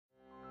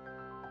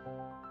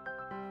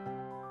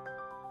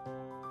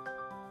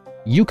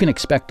You can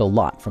expect a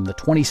lot from the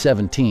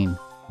 2017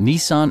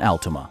 Nissan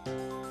Altima.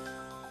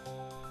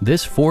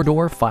 This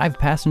four-door,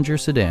 five-passenger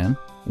sedan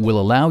will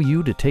allow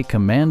you to take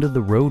command of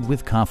the road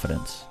with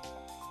confidence.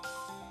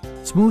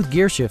 Smooth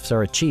gear shifts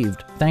are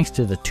achieved thanks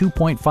to the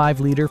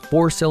 2.5-liter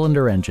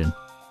four-cylinder engine.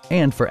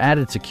 And for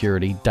added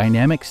security,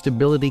 dynamic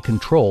stability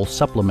control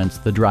supplements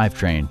the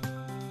drivetrain.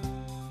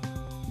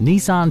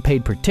 Nissan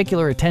paid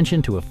particular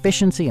attention to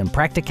efficiency and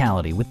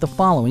practicality with the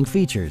following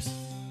features: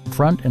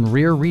 front and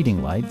rear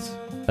reading lights,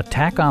 a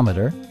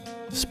tachometer,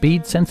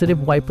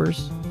 speed-sensitive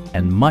wipers,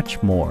 and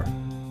much more.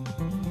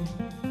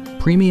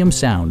 Premium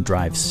sound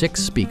drives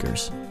 6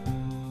 speakers,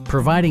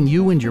 providing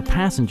you and your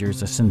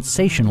passengers a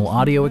sensational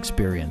audio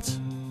experience.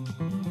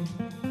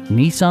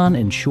 Nissan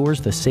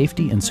ensures the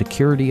safety and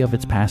security of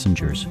its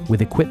passengers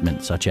with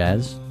equipment such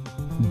as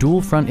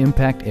dual front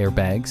impact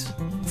airbags,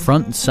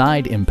 front and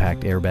side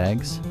impact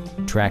airbags,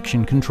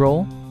 traction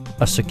control,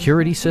 a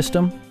security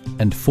system,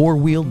 and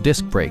 4-wheel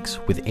disc brakes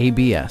with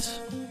ABS.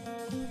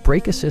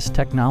 Brake Assist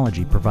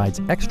technology provides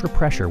extra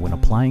pressure when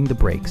applying the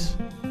brakes.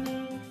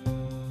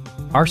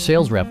 Our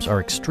sales reps are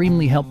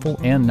extremely helpful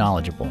and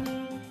knowledgeable.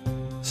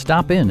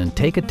 Stop in and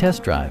take a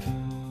test drive.